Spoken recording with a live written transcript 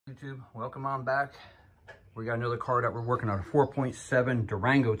YouTube, welcome on back. We got another car that we're working on, a 4.7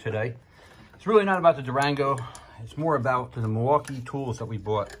 Durango today. It's really not about the Durango, it's more about the Milwaukee tools that we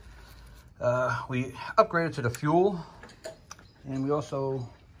bought. We upgraded to the fuel, and we also,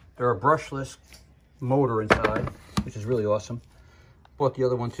 they're a brushless motor inside, which is really awesome. Bought the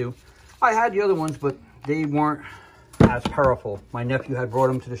other one too. I had the other ones, but they weren't as powerful. My nephew had brought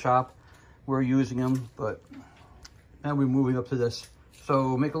them to the shop. We're using them, but now we're moving up to this.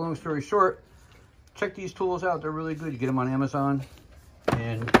 So make a long story short, check these tools out. They're really good. You get them on Amazon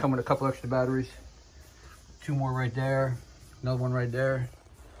and come with a couple extra batteries. 2 more right there, another one right there.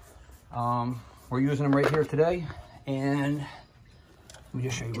 We're using them right here today. And let me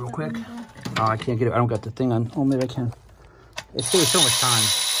just show you real quick. Oh, I can't get it. I don't got the thing on. Oh, maybe I can. It saves so much time.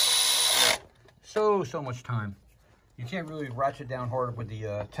 So much time. You can't really ratchet down hard with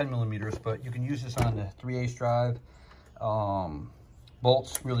the 10 millimeters, but you can use this on the 3/8 drive.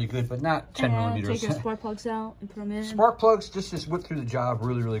 Bolts really good, but not 10 millimeters. Take your spark plugs out and put them in. Spark plugs, just whip through the job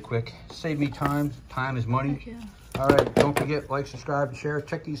really quick. Save me time. Time is money. Yeah. All right, don't forget, like, subscribe, and share.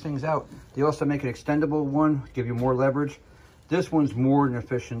 Check these things out. They also make an extendable one, give you more leverage. This one's more than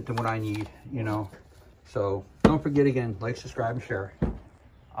efficient than what I need, you know. So don't forget, again, like, subscribe, and share.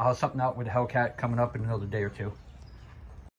 I'll have something out with the Hellcat coming up in another day or two.